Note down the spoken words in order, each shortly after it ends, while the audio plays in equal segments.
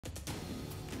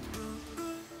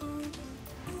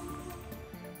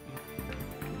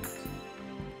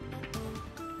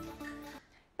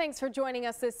Thanks for joining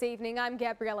us this evening. I'm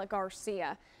Gabriela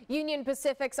Garcia. Union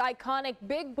Pacific's iconic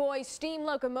Big Boy steam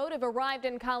locomotive arrived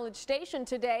in College Station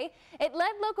today. It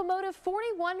led locomotive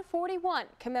 4141,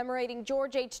 commemorating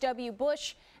George H.W.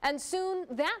 Bush, and soon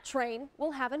that train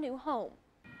will have a new home.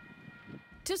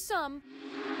 To some,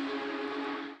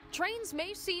 trains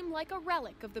may seem like a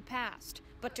relic of the past,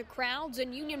 but to crowds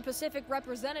and Union Pacific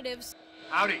representatives,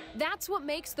 howdy. That's what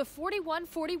makes the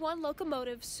 4141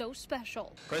 locomotive so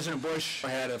special. President Bush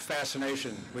had a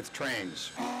fascination with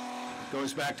trains. It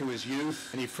goes back to his youth,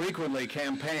 and he frequently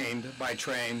campaigned by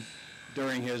train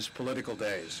during his political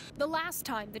days. The last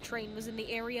time the train was in the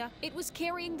area, it was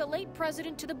carrying the late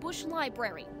president to the Bush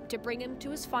Library to bring him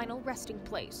to his final resting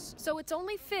place. So it's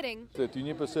only fitting that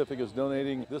Union Pacific is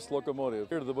donating this locomotive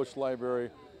here to the Bush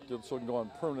Library so it can go on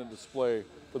permanent display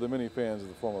for the many fans of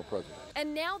the former president.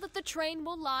 And now that the train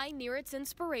will lie near its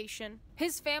inspiration,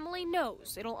 his family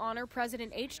knows it'll honor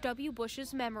President H.W.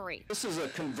 Bush's memory. This is a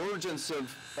convergence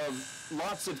of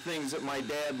lots of things that my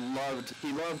dad loved.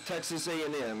 He loved Texas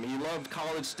A&M. He loved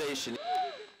College Station.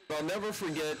 I'll never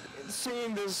forget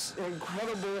seeing this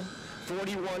incredible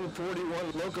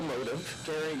 4141 locomotive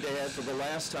carrying Dad for the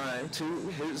last time to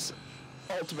his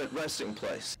ultimate resting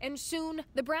place. And soon,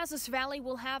 the Brazos Valley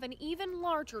will have an even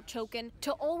larger token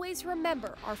to always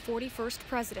remember our 41st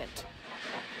president.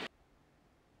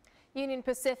 Union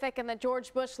Pacific and the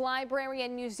George Bush Library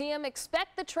and Museum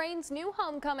expect the train's new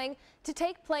homecoming to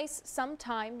take place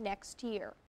sometime next year.